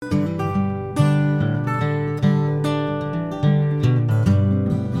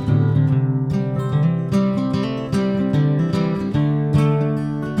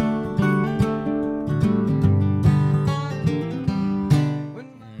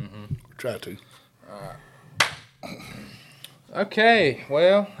Try to. Okay,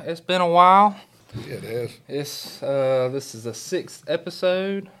 well, it's been a while. Yeah, it has. This is the 6th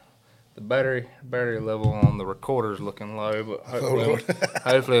episode. The battery level on the recorder's looking low, but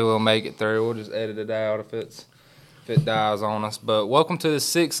hopefully we'll make it through. We'll just edit it out if it dies on us. But welcome to the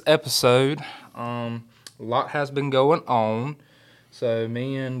 6th episode. A lot has been going on. So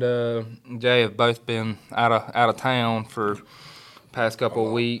me and Jay have both been out of town for past couple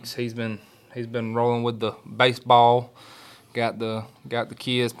of weeks. He's been rolling with the baseball. Got the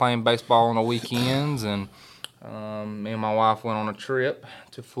kids playing baseball on the weekends, and me and my wife went on a trip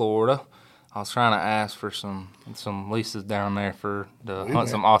to Florida. I was trying to ask for some leases down there to hunt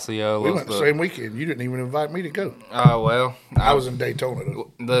some Osceolas. We went the same weekend. You didn't even invite me to go. Oh, well. I was in Daytona,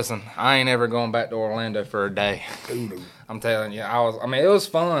 though. Listen, I ain't ever going back to Orlando for a day. No. I'm telling you, it was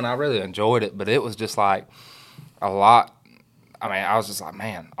fun. I really enjoyed it, but it was just like a lot. I was just like,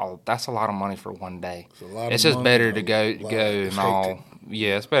 man, that's a lot of money for one day. It's just better to go and all.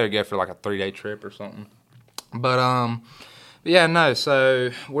 Yeah, it's better to go for like a 3-day trip or something. But yeah, no. So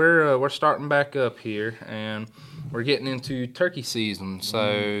we're starting back up here, and we're getting into turkey season.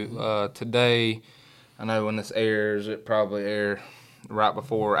 So today, I know when this airs, it probably air right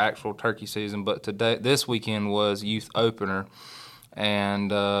before actual turkey season. But this weekend was youth opener,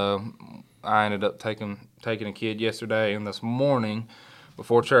 and I ended up taking a kid yesterday and this morning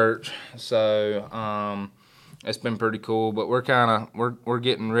before church. So it's been pretty cool. But we're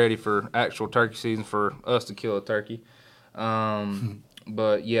getting ready for actual turkey season for us to kill a turkey.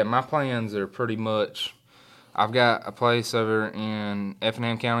 But yeah, my plans are pretty much. I've got a place over in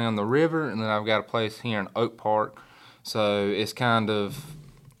Effingham County on the river, and then I've got a place here in Oak Park. So it's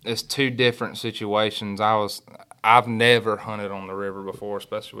two different situations. I've never hunted on the river before,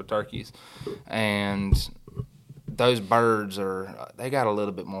 especially with turkeys. And those birds they got a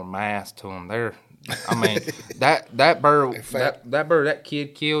little bit more mass to them. That bird, that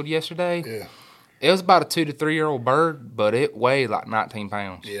kid killed yesterday. Yeah. It was about a 2 to 3 year old bird, but it weighed like 19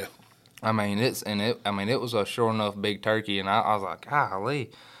 pounds. Yeah. It was a sure enough big turkey, and I was like, golly.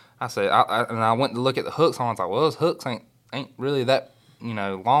 I said, I went to look at the hooks on. I was like, well, those hooks ain't really that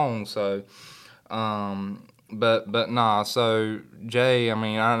long. So, but nah. So Jay,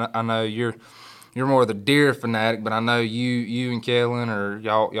 I know you're more of the deer fanatic, but I know you and Kellen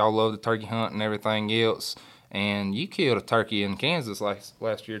y'all love the turkey hunt and everything else. And you killed a turkey in Kansas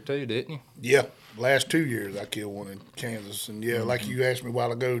last year too, didn't you? Yeah, last 2 years I killed one in Kansas. And yeah, like you asked me a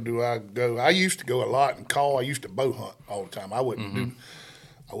while ago, do I go? I used to go a lot and call. I used to bow hunt all the time. I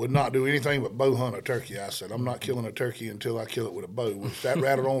would not do anything but bow hunt a turkey. I said, I'm not killing a turkey until I kill it with a bow. Which that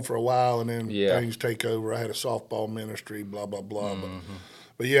rattled on for a while, and then things take over. I had a softball ministry, blah, blah, blah.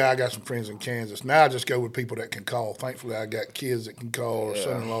 But yeah, I got some friends in Kansas. Now I just go with people that can call. Thankfully, I got kids that can call, or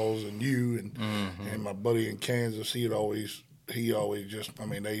son-in-laws, and you, and my buddy in Kansas. He always just,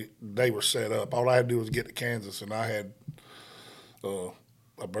 they were set up. All I had to do was get to Kansas, and I had a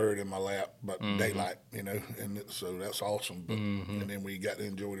bird in my lap, but daylight, and so that's awesome. But and then we got to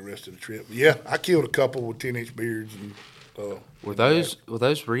enjoy the rest of the trip. But yeah, I killed a couple with 10-inch beards and. Were those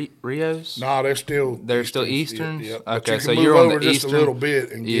Rios? No, they're still Easterns. Yeah. Okay, so you're on the just Eastern a little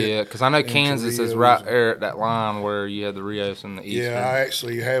bit and because I know Kansas is right there at that line where you have the Rios and the Eastern. Yeah, I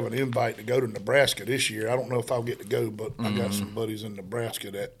actually have an invite to go to Nebraska this year. I don't know if I'll get to go, but I got some buddies in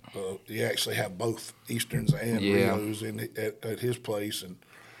Nebraska that they actually have both Easterns and Rios at his place, and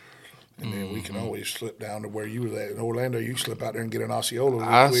then we can always slip down to where you were at in Orlando. You slip out there and get an Osceola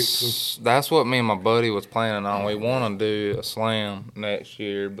real quick. So. That's what me and my buddy was planning on. We want to do a slam next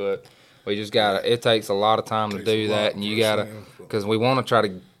year, but we just got to – it takes a lot of time to do that, and you got to – because we want to try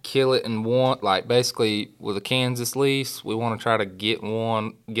to kill it in one – like basically with a Kansas lease, we want to try to get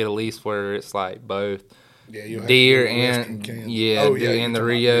a lease where it's like both – deer and and the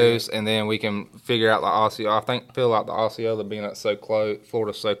Rios, and then we can figure out the Osceola. Feel like the Osceola being that so close,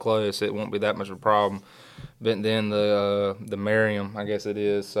 Florida's so close, it won't be that much of a problem. But then the Merriam, I guess it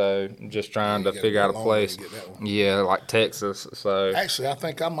is. So just trying to figure out a place. Like Texas. So actually, I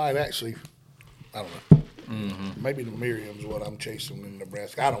think I might I don't know. Maybe the Merriam's what I'm chasing in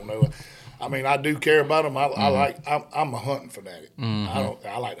Nebraska. I don't know. I do care about them. I'm a hunting fanatic.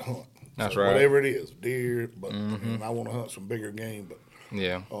 I like to hunt. That's so right. Whatever it is, deer, but and I want to hunt some bigger game. But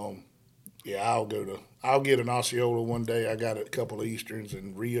I'll get an Osceola one day. I got a couple of Easterns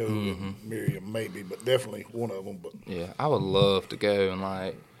and Rio and Merriam maybe, but definitely one of them. But yeah, I would love to go and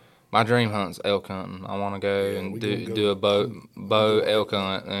my dream hunt's elk hunting. I want to go and do a bow elk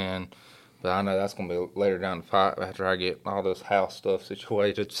hunt, but I know that's gonna be later down the pipe after I get all this house stuff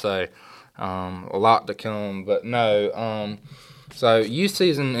situated. So a lot to come, but no. So youth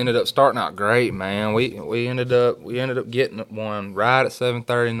season ended up starting out great, man. We ended up getting one right at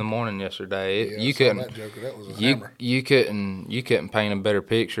 7:30 in the morning yesterday. You couldn't that joker. That was a hammer. You couldn't paint a better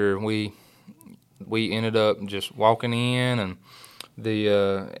picture. We ended up just walking in, and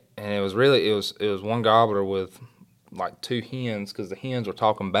and it was one gobbler with like 2 hens, because the hens were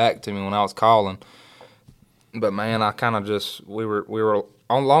talking back to me when I was calling. But man, I kind of just we were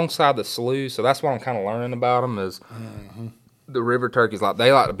alongside the slough, so that's what I'm kind of learning about them is. Mm-hmm. The river turkeys, like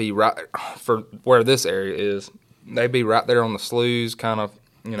they like to be right for where this area is. They be right there on the sloughs, kind of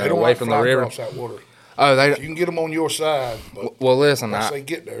away from the river. Across that water. Oh, you can get them on your side. But well, listen, once they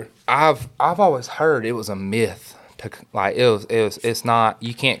get there, I've always heard it was a myth. It's not.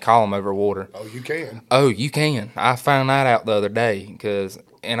 You can't call them over water. Oh, you can. Oh, you can. I found that out the other day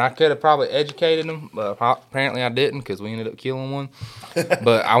and I could have probably educated them, but apparently I didn't because we ended up killing one.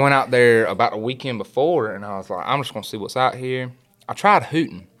 But I went out there about a weekend before, and I was like, I'm just going to see what's out here. I tried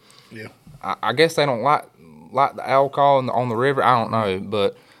hooting. Yeah. I guess they don't like the owl call on the river. I don't know,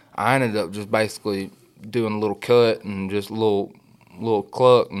 but I ended up just basically doing a little cut and just a little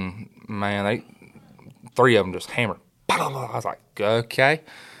cluck, and man, 3 of them just hammered. I was like, okay.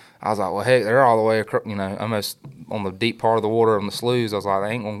 I was like, well, heck, they're all the way across, almost on the deep part of the water on the sloughs. I was like, they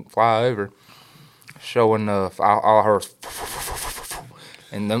ain't going to fly over. Sure enough, all I heard was,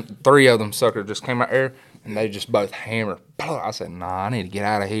 and them 3 of them suckers just came out there, and they just both hammered. I said, nah, I need to get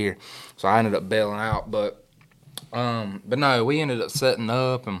out of here. So I ended up bailing out. But no, we ended up setting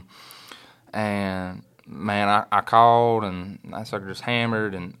up, and man, I called, and that sucker just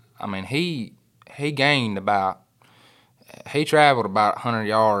hammered. And, I mean, he gained he traveled about 100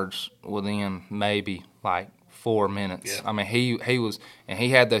 yards within maybe like 4 minutes. Yeah. I mean, he was, and he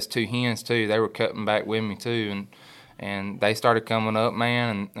had those 2 hens too. They were cutting back with me too, and they started coming up,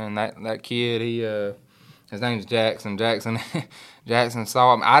 man. And that kid, his name's Jackson. Jackson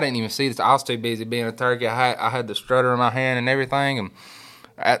saw him. I didn't even see this. I was too busy being a turkey. I had the strutter in my hand and everything, and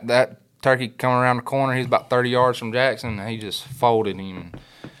at that turkey coming around the corner, he's about 30 yards from Jackson, and he just folded him,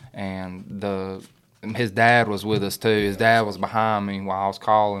 and his dad was with us too. His dad was behind me while I was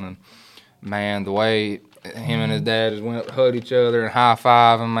calling, and man, the way him and his dad just went up, hugged each other, and high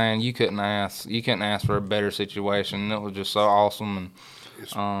five, and man, you couldn't ask for a better situation. It was just so awesome,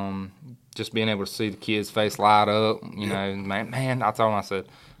 and just being able to see the kid's face light up, man, I told him, I said,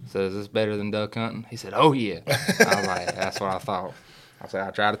 is this better than duck hunting? He said, oh yeah. I was like, that's what I thought. I said,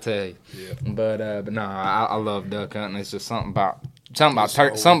 I try to tell you. Yeah. But no, I love duck hunting. It's just something about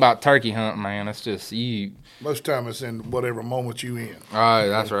turkey hunting, man. It's just you. Most time it's in whatever moment you in. Oh,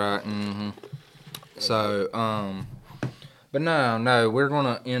 that's right. Mm-hmm. So, but no, we're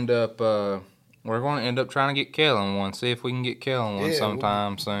gonna end up trying to get Kellen one. See if we can get Kellen one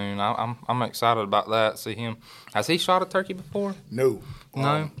sometime soon. I'm excited about that. See him. Has he shot a turkey before? No.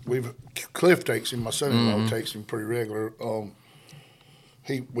 No. Cliff takes him. My son-in-law takes him pretty regular.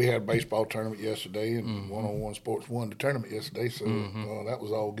 We had a baseball tournament yesterday, and One-on-One Sports won the tournament yesterday, so that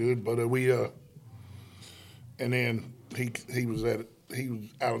was all good. But and then he was out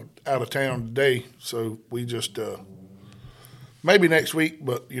of town today, so we just maybe next week.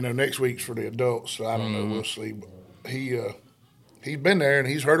 But next week's for the adults, so I don't know. We'll see. But he's been there and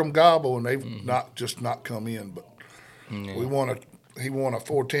he's heard them gobble, and they've not come in. But he won a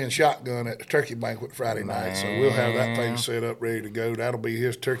 410 shotgun at the turkey banquet Friday night, so we'll have that thing set up ready to go. That'll be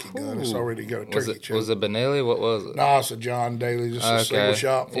his turkey gun. It's already got a turkey choke. Was it Benelli? What was it? No, it's a John Daly, just a single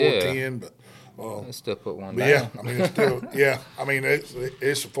shot 410. But let's still put one down. Yeah, I mean it's still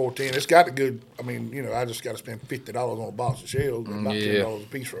it's a 410. It's got a good. I mean, I just got to spend $50 on a box of shells, and about $10 a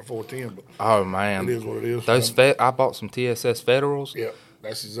piece for a 410. But oh man, it is what it is. Those I bought some TSS Federals. Yeah,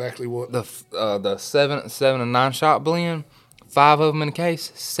 that's exactly what the 7 and 9 shot blend. 5 of them in a case,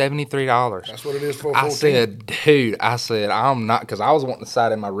 $73. That's what it is for a 14. I said, dude, I'm not, because I was wanting to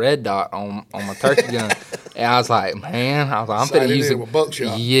sight in my red dot on my turkey gun. And I was like, man, I'm going to use it. With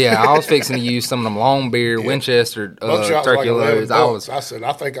buckshot. Yeah, I was fixing to use some of them long beard Winchester turkey loads. I said,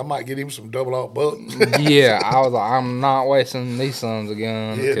 I think I might get him some double-aught bucks. Yeah, I was like, I'm not wasting these sons of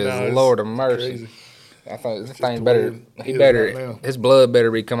guns, because Lord of mercy. Crazy. I thought this thing better. His blood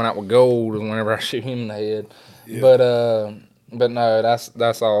better be coming out with gold whenever I shoot him in the head. Yeah. But no,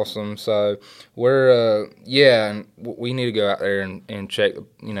 that's awesome. So we're and we need to go out there and check,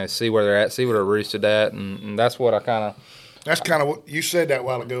 see where they're at, see where they're roosted at, and that's what I kind of. That's kind of what you said that a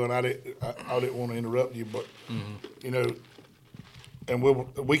while ago, and I didn't want to interrupt you, but and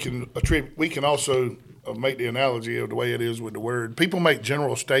we can also make the analogy of the way it is with the word. People make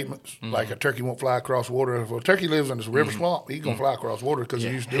general statements like a turkey won't fly across water. If a turkey lives in this river swamp, he's gonna fly across water because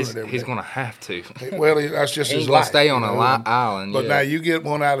he's used to doing it every day. He's gonna have to. Well, that's just his life. Stay on island. But now you get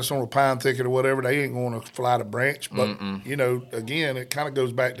one out of some pine thicket or whatever, they ain't gonna fly the branch. But again, it kind of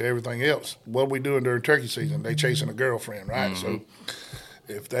goes back to everything else. What are we doing during turkey season? They chasing a girlfriend, right? So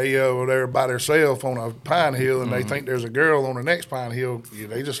if they they're by themselves on a pine hill and they think there's a girl on the next pine hill,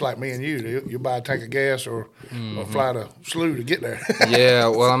 they just like me and you. You buy a tank of gas or fly the slough to get there. Yeah,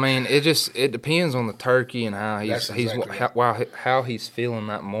 well, I mean, it depends on the turkey and how how he's feeling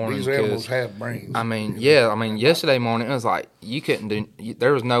that morning. These animals have brains. I mean, yesterday morning it was like you couldn't do.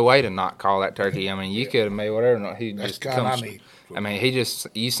 There was no way to not call that turkey. I mean, you could have made whatever. He That's just comes. I mean,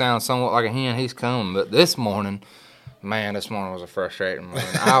 you sound somewhat like a hen. He's coming, but this morning. Man, this morning was a frustrating morning.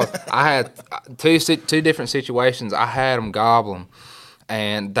 I had two different situations. I had them gobbling,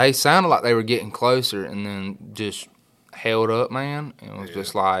 and they sounded like they were getting closer, and then just held up, man. It was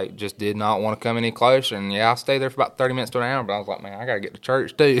just did not want to come any closer. And I stayed there for about 30 minutes to an hour, but I was like, man, I got to get to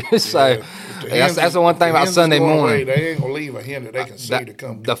church too. So that's the one thing about Sunday morning. They ain't gonna leave a hen that they can see to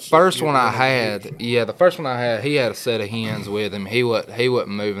come. The first one I had, he had a set of hens with him. He wasn't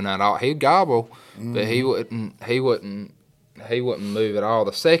moving at all. He'd gobble. But he wouldn't move at all.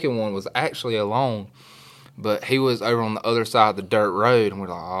 The second one was actually alone, but he was over on the other side of the dirt road, and we're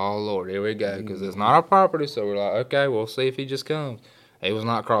like, oh Lord, here we go, because it's not our property. So we're like, okay, we'll see if he just comes. He was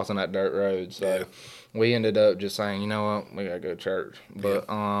not crossing that dirt road, so we ended up just saying, you know what, we gotta go to church. But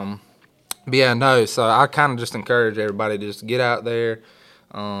so I kind of just encourage everybody to just get out there,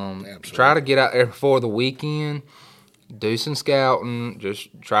 try to get out there before the weekend. Do some scouting, just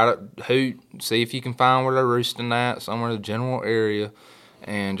try to hoot, see if you can find where they're roosting at, somewhere in the general area,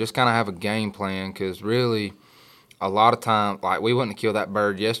 and just kind of have a game plan, because really, a lot of times, like, we wouldn't have killed that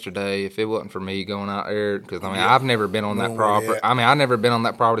bird yesterday if it wasn't for me going out there, because, I mean, I've never been on that property. I've never been on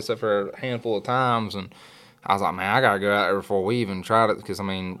that property except for a handful of times, and I was like, man, I got to go out there before we even tried it, because, I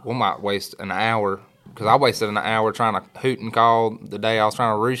mean, we might waste an hour, because I wasted an hour trying to hoot and call the day I was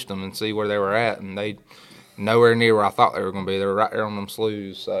trying to roost them and see where they were at, and they nowhere near where I thought they were going to be. They were right there on them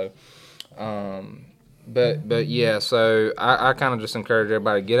sloughs. So, but yeah. So I kind of just encourage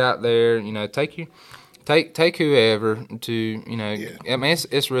everybody to get out there. Take whoever to. I mean,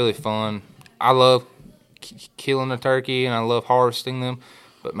 it's really fun. I love killing a turkey and I love harvesting them.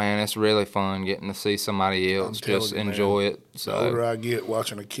 But man, it's really fun getting to see somebody else just enjoy it. So the older I get,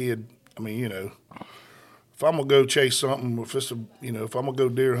 watching a kid. I mean, if I'm gonna go chase something, if I'm gonna go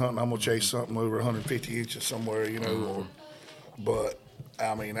deer hunting, I'm gonna chase something over 150 inches somewhere, but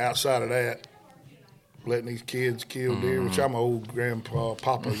I mean, outside of that, letting these kids kill deer, which I'm an old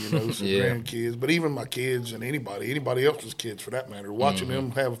papa, some grandkids, but even my kids and anybody else's kids for that matter, watching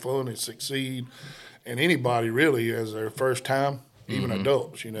them have fun and succeed, and anybody really as their first time, even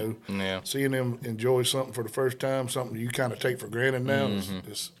adults, seeing them enjoy something for the first time, something you kind of take for granted now,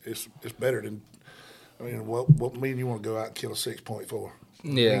 it's better than. I mean, what mean you want to go out and kill a 6.4? It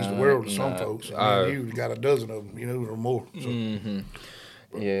means the world to some folks. You got a dozen of them, or more. So.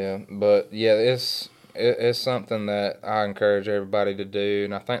 It's something that I encourage everybody to do,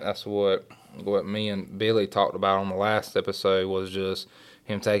 and I think that's what me and Billy talked about on the last episode was just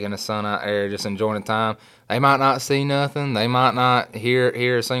him taking his son out there, just enjoying the time. They might not see nothing, they might not hear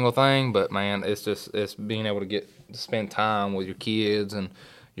a single thing, but man, it's being able to spend time with your kids and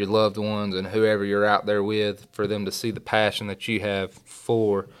your loved ones and whoever you're out there with, for them to see the passion that you have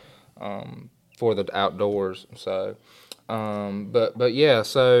for the outdoors. So, but yeah.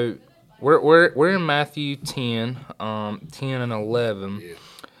 So we're in Matthew 10, 10 and 11.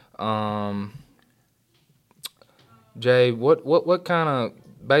 Yeah. Jay, what kind of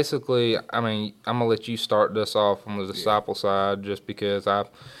basically? I mean, I'm gonna let you start this off on the disciple side, just because I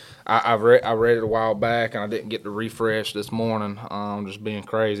read it a while back and I didn't get to refresh this morning. Just being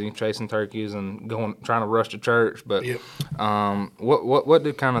crazy, chasing turkeys and trying to rush to church. But what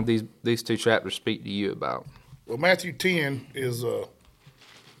did kind of these two chapters speak to you about? Well, Matthew 10 is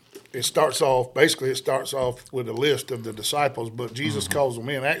it starts off with a list of the disciples, but Jesus calls them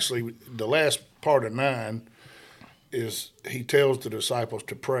in. Actually, the last part of 9 is he tells the disciples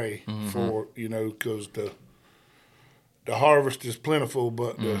to pray for because the harvest is plentiful,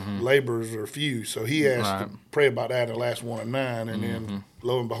 but the laborers are few. So he asked to pray about that in the last one of 9, and then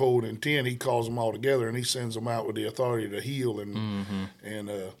lo and behold, in 10 he calls them all together and he sends them out with the authority to heal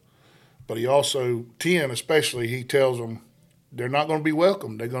but he also 10 especially he tells them they're not going to be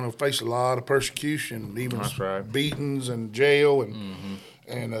welcome. They're going to face a lot of persecution, even beatings and jail,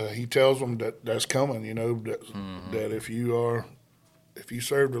 and he tells them that's coming. That if you are if you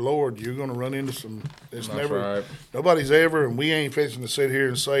serve the Lord, you're going to run into some. It's That's never. right. Nobody's ever, and we ain't fixing to sit here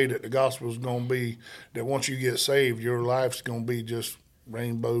and say that the gospel is going to be that once you get saved, your life's going to be just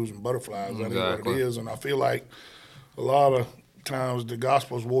rainbows and butterflies. That ain't what it is. And I feel like a lot of times the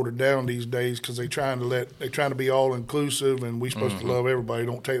gospel is watered down these days because they're trying to be all inclusive, and we're supposed to love everybody.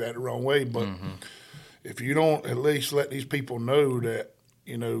 Don't take that the wrong way, but if you don't at least let these people know that,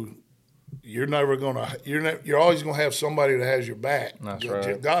 you know, you're always gonna have somebody that has your back. That's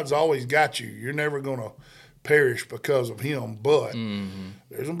right. God's always got you. You're never gonna perish because of Him. But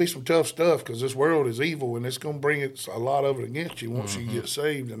there's gonna be some tough stuff because this world is evil, and it's gonna bring a lot of it against you once you get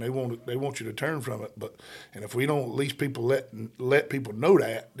saved, and they want you to turn from it. And if we don't at least let people know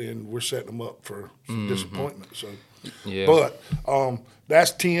that, then we're setting them up for some disappointment. So. Yeah. But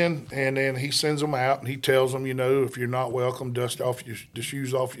that's 10, and then he sends them out, and he tells them, you know, if you're not welcome, dust off the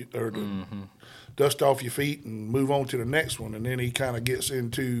shoes off dust off your feet and move on to the next one. And then he kind of gets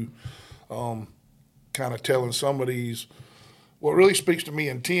into kind of telling some of these. What really speaks to me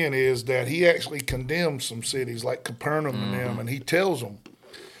in 10 is that he actually condemns some cities like Capernaum and them, and he tells them,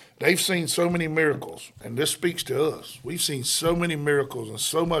 they've seen so many miracles, and this speaks to us. We've seen so many miracles and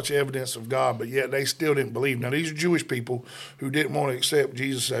so much evidence of God, but yet they still didn't believe. Now, these are Jewish people who didn't want to accept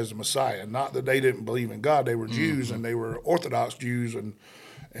Jesus as the Messiah. Not that they didn't believe in God. They were Jews, and they were Orthodox Jews, and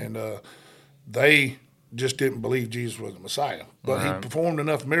they just didn't believe Jesus was the Messiah. But he performed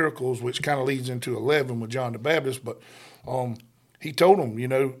enough miracles, which kind of leads into 11 with John the Baptist. But he told them, you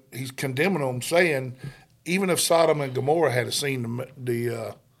know, he's condemning them, saying, even if Sodom and Gomorrah had seen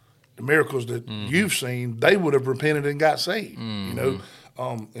the miracles that you've seen, they would have repented and got saved. You know,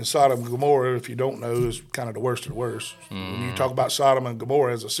 and Sodom and Gomorrah, if you don't know, is kind of the worst of the worst. When you talk about Sodom and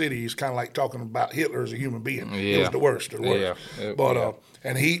Gomorrah as a city, it's kind of like talking about Hitler as a human being. It was the worst of the worst.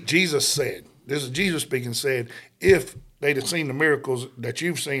 And Jesus said, this is Jesus speaking, said, if they'd have seen the miracles that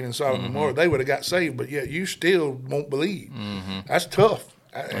you've seen in Sodom and Gomorrah, they would have got saved, but yet you still won't believe. That's tough.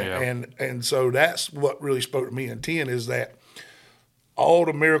 And so that's what really spoke to me in 10 is that all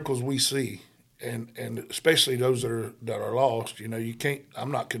the miracles we see, and especially those that are lost, you know, you can't.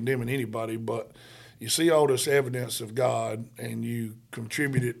 I'm not condemning anybody, but you see all this evidence of God, and you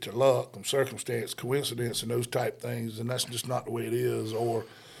contribute it to luck and circumstance, coincidence, and those type things, and that's just not the way it is. Or,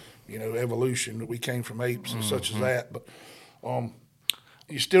 you know, evolution, that we came from apes and such as that. But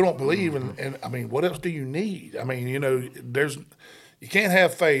you still don't believe, and I mean, what else do you need? I mean, you know, you can't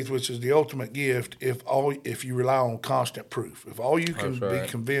have faith, which is the ultimate gift, if you rely on constant proof. If all you can be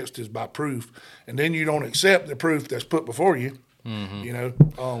convinced is by proof, and then you don't accept the proof that's put before you, you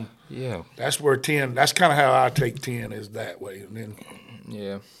know, that's where 10. That's kind of how I take 10 is that way, and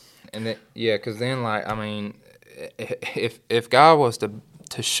then because then, like, I mean, if God was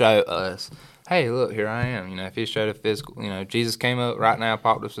to show us, hey, look, here I am, you know, if He showed a physical, you know, Jesus came up right now,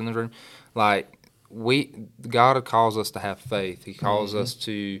 popped us in the room, like. God calls us to have faith. He calls us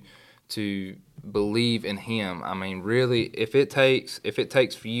to believe in Him. I mean, really, if it takes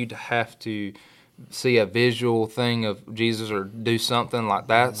for you to have to see a visual thing of Jesus or do something like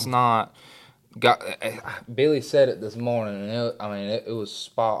that's not God. Billy said it this morning, and it was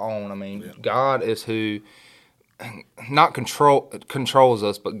spot on. I mean, God is who not controls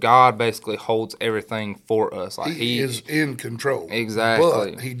us, but God basically holds everything for us. Like he is in control.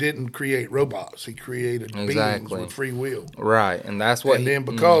 Exactly. But He didn't create robots. He created beings with free will. Right, and that's what. And then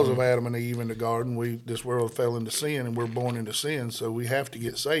because of Adam and Eve in the garden, this world fell into sin, and we're born into sin. So we have to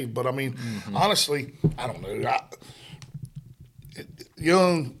get saved. But I mean, honestly, I don't know.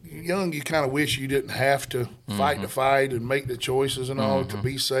 Young, you kind of wish you didn't have to fight the fight and make the choices and all to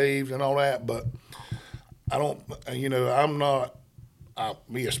be saved and all that, but. I don't, you know, I'm not,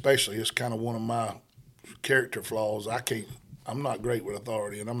 me especially, it's kind of one of my character flaws. I'm not great with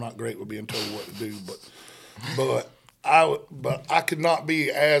authority, and I'm not great with being told what to do, but I could not be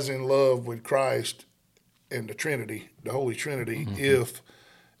as in love with Christ and the Trinity, the Holy Trinity, if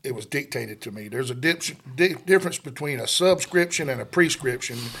it was dictated to me. There's a difference between a subscription and a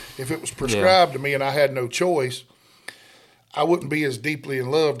prescription. If it was prescribed to me and I had no choice, I wouldn't be as deeply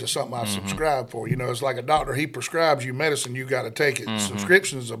in love to something I subscribe for. You know, it's like a doctor, he prescribes you medicine, you got to take it.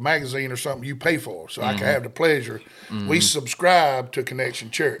 Subscription is a magazine or something you pay for, so I can have the pleasure. We subscribe to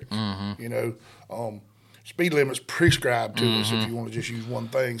Connection Church. You know, speed limit's prescribed to us if you want to just use one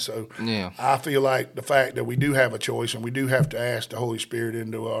thing. So I feel like the fact that we do have a choice and we do have to ask the Holy Spirit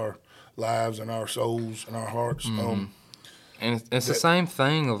into our lives and our souls and our hearts. And it's the same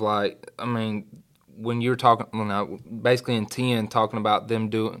thing of like, I mean, when you're talking, basically in 10, talking about them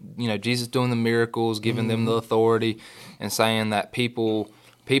doing, you know, Jesus doing the miracles, giving them the authority, and saying that people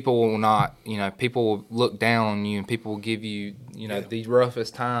people will not, people will look down on you, and people will give you, the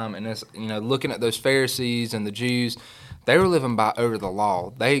roughest time. And it's, looking at those Pharisees and the Jews, they were living by over the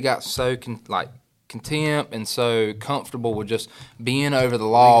law. They got so contempt and so comfortable with just being over the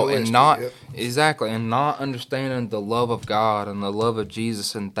law and not and not understanding the love of God and the love of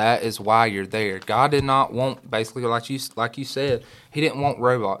Jesus, and that is why you're there. God did not want, basically, like you said, He didn't want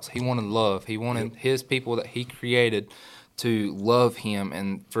robots. He wanted love. He wanted His people that He created to love Him,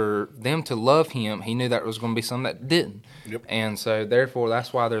 and for them to love Him, He knew that was going to be some that didn't. And so therefore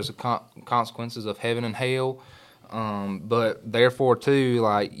that's why there's consequences of heaven and hell. But therefore too,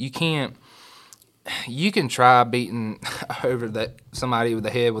 like, you can try beating over somebody with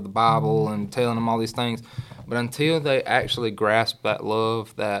the head with the Bible and telling them all these things, but until they actually grasp that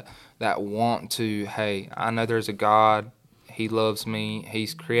love, that want to, hey, I know there's a God, He loves me,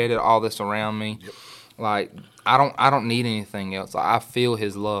 He's created all this around me. Like, I don't need anything else. I feel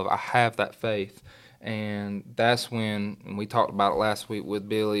His love. I have that faith. And that's when, and we talked about it last week with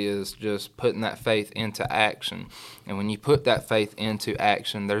Billy, is just putting that faith into action. And when you put that faith into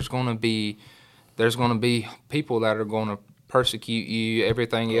action, there's going to be people that are going to persecute you,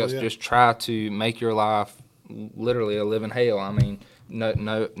 everything else, just try to make your life literally a living hell. I mean,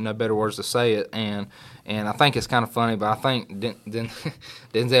 no better words to say it. And I think it's kind of funny, but I think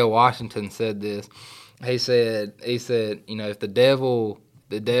Denzel Washington said this. He said, if the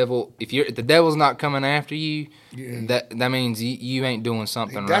devil's not coming after you, that means you ain't doing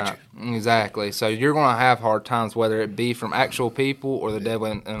something right. Exactly. So you're going to have hard times, whether it be from actual people or the devil,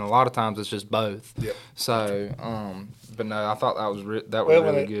 and a lot of times it's just both. So, but no, I thought that was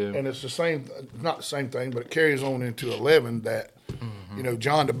really good. And it's the same, not the same thing, but it carries on into 11 that,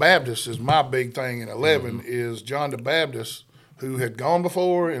 John the Baptist is my big thing in 11 is John the Baptist, who had gone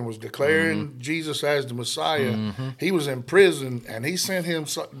before and was declaring Jesus as the Messiah. He was in prison, and he sent him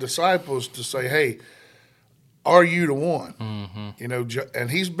disciples to say, hey, are you the one? And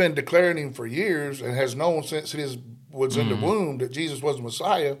he's been declaring him for years and has known since he was in the womb that Jesus was the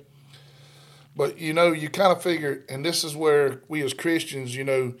Messiah. But, you kind of figure, and this is where we as Christians, you're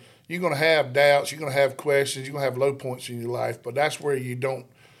going to have doubts, you're going to have questions, you're going to have low points in your life, but that's where you don't.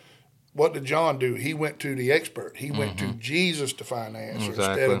 What did John do? He went to the expert. He went to Jesus to find the answer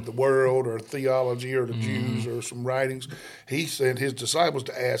instead of the world or theology or the Jews or some writings. He sent his disciples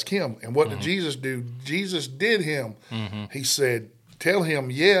to ask him. And what did Jesus do? Jesus did him. He said, tell him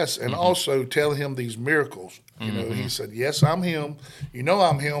yes, and also tell him these miracles. He said, yes, I'm him.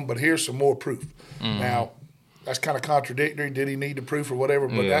 I'm him, but here's some more proof. Now, that's kind of contradictory. Did he need the proof or whatever?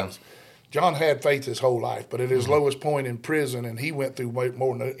 But John had faith his whole life, but at his lowest point in prison, and he went through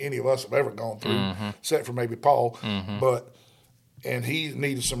more than any of us have ever gone through, except for maybe Paul, and he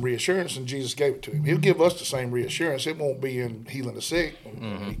needed some reassurance, and Jesus gave it to him. He'll give us the same reassurance. It won't be in healing the sick.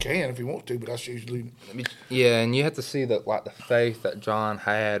 He can if he wants to, but that's usually... Yeah, and you have to see the faith that John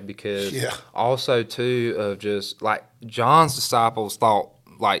had, because also, too, of just, like, John's disciples thought,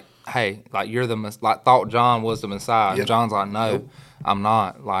 like, hey, like, thought John was the Messiah. And John's like, no. I'm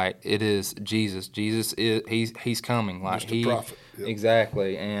not. Like, it is Jesus. Jesus is he's coming. Like, the prophet.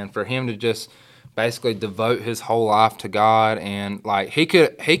 Exactly. And for him to just basically devote his whole life to God, and like he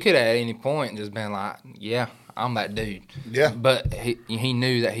could at any point just been like, yeah, I'm that dude. Yeah. But he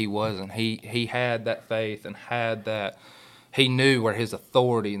knew that he wasn't. He had that faith and had that. He knew where his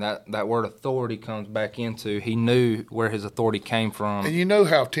authority, that word authority comes back into. He knew where his authority came from. And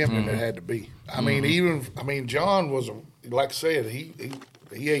how tempting it had to be. I mean, John was like I said, he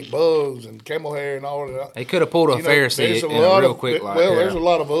ate bugs and camel hair and all of that. He could have pulled a Pharisee in a real quick life. Well, there's a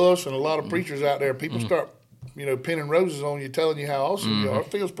lot of us and a lot of preachers out there. People start, pinning roses on you, telling you how awesome you are.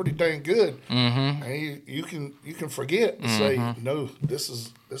 It feels pretty dang good. And you can forget to say, no, this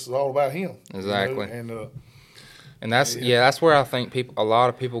is all about him. Exactly. And that's where I think a lot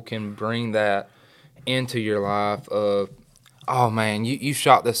of people can bring that into your life of, oh man, you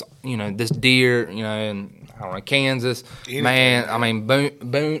shot this, this deer, in I don't know, Kansas, man. I mean,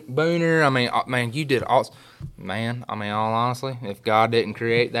 Booner. I mean, man, you did awesome. Man, I mean, all honestly, if God didn't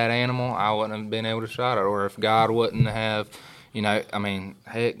create that animal, I wouldn't have been able to shot it. Or if God wouldn't have, I mean,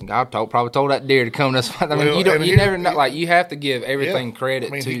 heck, God probably told that deer to come this way. I mean, you never know. Like, you have to give everything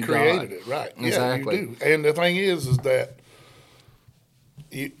credit to God. He created it, right? Exactly. Yeah, you do. And the thing is that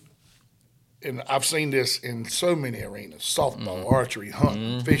and I've seen this in so many arenas: softball, archery,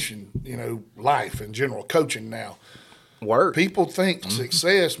 hunting, fishing, life in general, coaching now. Work. People think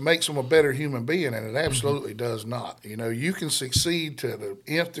success makes them a better human being, and it absolutely does not. You can succeed to the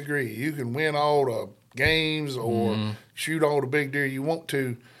nth degree. You can win all the games or shoot all the big deer you want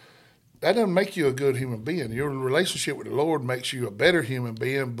to. that doesn't make you a good human being. Your relationship with the Lord makes you a better human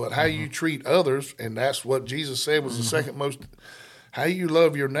being, but how you treat others, and that's what Jesus said was the second most. How you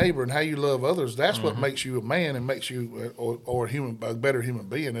love your neighbor and how you love others, that's what makes you a man and makes you a better human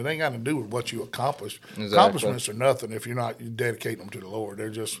being. It ain't got to do with what you accomplish. Exactly. Accomplishments are nothing if you're not dedicating them to the Lord. They're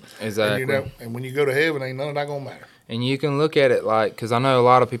just exactly. And when you go to heaven, ain't none of that gonna matter. And you can look at it like, because I know a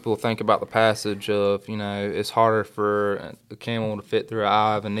lot of people think about the passage of, it's harder for a camel to fit through an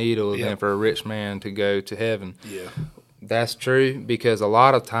eye of a needle than for a rich man to go to heaven. Yeah. That's true, because a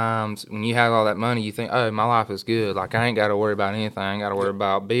lot of times when you have all that money, you think, oh, my life is good. Like, I ain't got to worry about anything. I ain't got to worry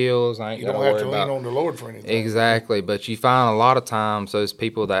about bills. I ain't got to worry about... You don't have to lean on the Lord for anything. Exactly. But you find a lot of times those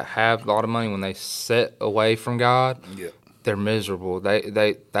people that have a lot of money, when they set away from God, they're miserable.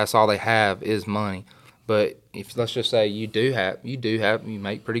 That's all they have is money. But if, let's just say you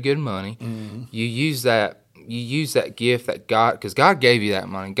make pretty good money. Mm-hmm. You use that gift that God, because God gave you that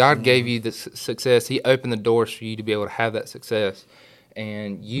money. God gave you the success. He opened the doors for you to be able to have that success.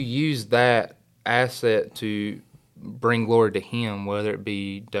 And you use that asset to bring glory to Him, whether it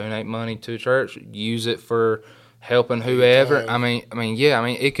be donate money to a church, use it for helping whoever.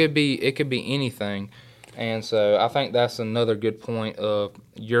 It could be anything. And so I think that's another good point of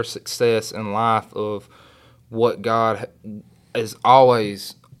your success in life, of what God is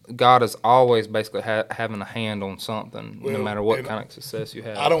always basically having a hand on something, no matter what kind of success you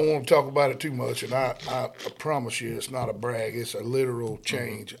have. I don't want to talk about it too much, and I promise you it's not a brag. It's a literal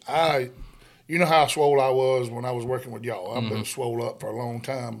change. You know how swole I was when I was working with y'all. I've been swole up for a long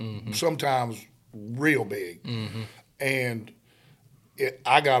time, sometimes real big. And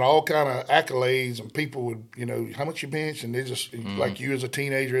I got all kind of accolades, and people would, how much you bench? And they just, like you as a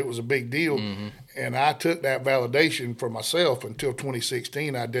teenager, it was a big deal. And I took that validation for myself until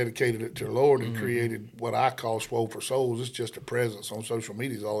 2016. I dedicated it to the Lord and created what I call Swole for Souls. It's just a presence on social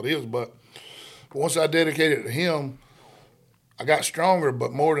media is all it is. But once I dedicated it to Him, I got stronger.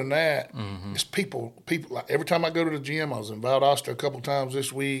 But more than that, it's people. Like, every time I go to the gym, I was in Valdosta a couple times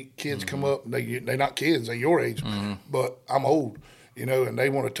this week. Kids come up. They're not kids. They're your age. But I'm old. And they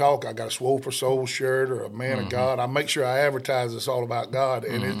want to talk. I got a Swole for Soul shirt or a Man of God. I make sure I advertise it's all about God,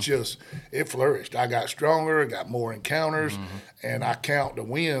 and it flourished. I got stronger, I got more encounters, and I count the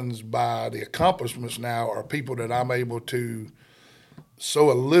wins by the accomplishments now are people that I'm able to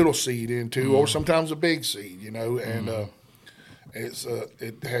sow a little seed into, or sometimes a big seed, and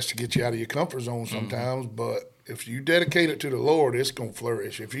it has to get you out of your comfort zone sometimes, but if you dedicate it to the Lord, it's going to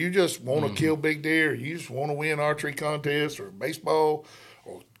flourish. If you just want to kill big deer, or you just want to win archery contests or baseball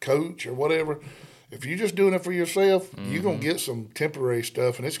or coach or whatever, if you're just doing it for yourself, you're going to get some temporary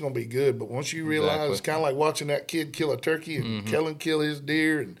stuff, and it's going to be good. But once you realize, it's kind of like watching that kid kill a turkey and Kellen kill his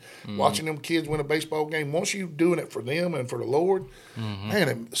deer, and watching them kids win a baseball game. Once you're doing it for them and for the Lord,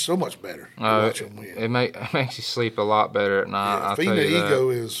 man, it's so much better to watch them win. It makes you sleep a lot better at night. Yeah, feeding the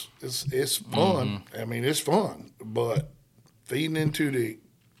ego is fun. I mean, it's fun, but feeding into the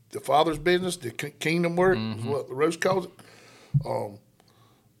Father's business, the kingdom work, is what the Roast calls it.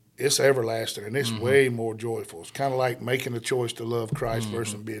 It's everlasting, and it's way more joyful. It's kind of like making a choice to love Christ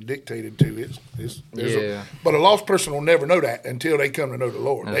versus being dictated to. But a lost person will never know that until they come to know the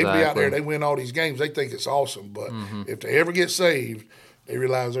Lord. Exactly. They be out there, they win all these games, they think it's awesome. But if they ever get saved, they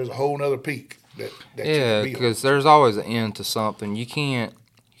realize there's a whole other peak that you can be on. Because there's always an end to something. You can't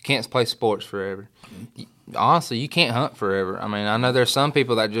play sports forever. Honestly, you can't hunt forever. I mean, I know there's some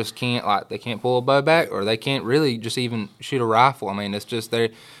people that just can't, like, they can't pull a bow back, or they can't really just even shoot a rifle. I mean, it's just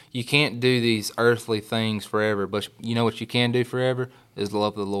you can't do these earthly things forever. But you know what you can do forever is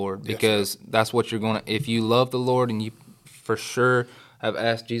love the Lord, because that's what you're going to. If you love the Lord and you for sure have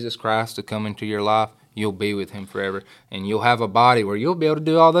asked Jesus Christ to come into your life, you'll be with Him forever, and you'll have a body where you'll be able to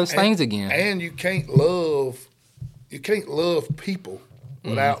do all those things again. And you can't love people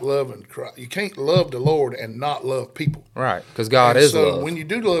without loving Christ. You can't love the Lord and not love people. Right, because God is love. So when you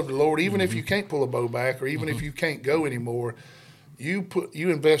do love the Lord, even if you can't pull a bow back, or even if you can't go anymore, you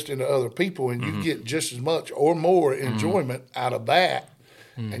invest into other people, and you get just as much or more enjoyment out of that.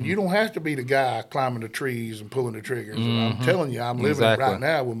 And you don't have to be the guy climbing the trees and pulling the triggers. And I'm telling you, I'm living it right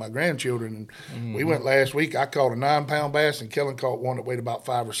now with my grandchildren. And we went last week. I caught a 9-pound bass, and Kellen caught one that weighed about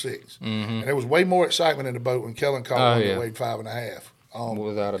 5 or 6. And there was way more excitement in the boat when Kellen caught one that weighed 5.5.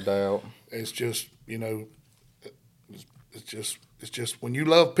 Without a doubt. It's just, it's just when you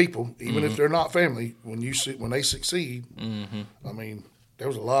love people, even if they're not family, when they succeed. I mean, there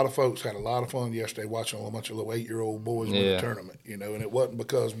was a lot of folks had a lot of fun yesterday watching a bunch of little 8-year-old boys win a tournament, and it wasn't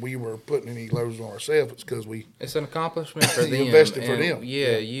because we were putting any loads on ourselves. It's because it's an accomplishment for them. You invested for them.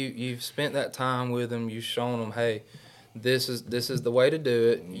 Yeah, you've spent that time with them. You've shown them, hey, this is the way to do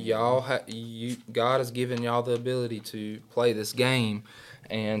it. Y'all, God has given y'all the ability to play this game,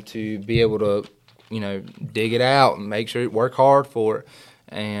 and to be able to, dig it out and make sure you work hard for it.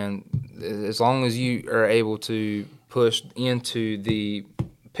 And as long as you are able to push into them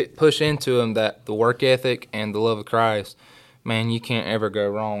that the work ethic and the love of Christ, man, you can't ever go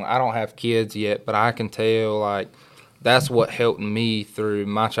wrong. I don't have kids yet, but I can tell, like, that's what helped me through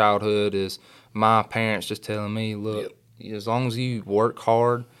my childhood is my parents just telling me, look, as long as you work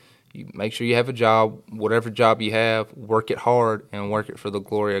hard, you make sure you have a job, whatever job you have, work it hard and work it for the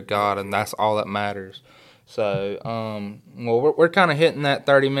glory of God, and that's all that matters. So, well, we're kind of hitting that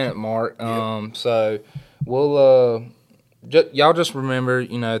 30-minute mark. So we'll y'all just remember,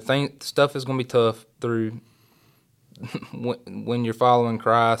 stuff is going to be tough through when you're following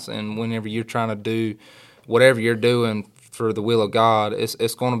Christ, and whenever you're trying to do whatever you're doing for the will of God,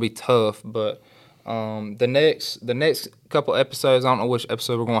 it's going to be tough. But the next couple episodes, I don't know which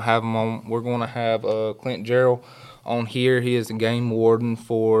episode we're going to have them on. We're going to have Clint Gerald on here. He is the game warden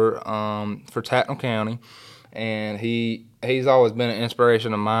for Tattnall County, and he's always been an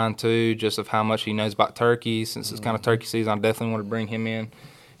inspiration of mine too, just of how much he knows about turkeys. Since it's kind of turkey season, I definitely want to bring him in.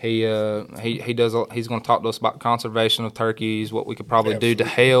 He's going to talk to us about conservation of turkeys, what we could probably do to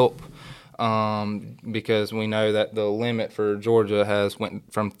help. Because we know that the limit for Georgia has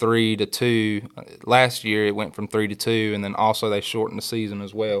went from 3 to 2. Last year it went from 3 to 2, and then also they shortened the season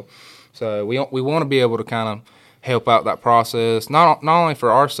as well. So we want to be able to kind of help out that process, not only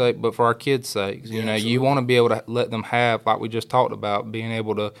for our sake but for our kids' sakes. You want to be able to let them have, like we just talked about, being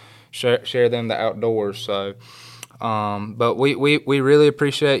able to share them the outdoors. So. But we really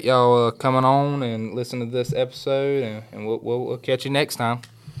appreciate y'all coming on and listening to this episode, and we'll catch you next time.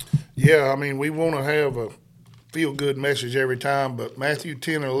 Yeah, I mean, we want to have a feel-good message every time, but Matthew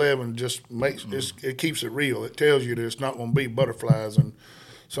 10 and 11 just it keeps it real. It tells you that it's not going to be butterflies and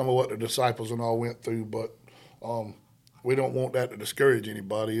some of what the disciples and all went through, but we don't want that to discourage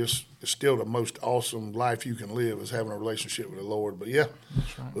anybody. It's still the most awesome life you can live is having a relationship with the Lord. But, yeah,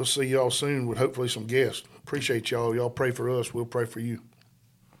 We'll see y'all soon with hopefully some guests. Appreciate y'all. Y'all pray for us. We'll pray for you.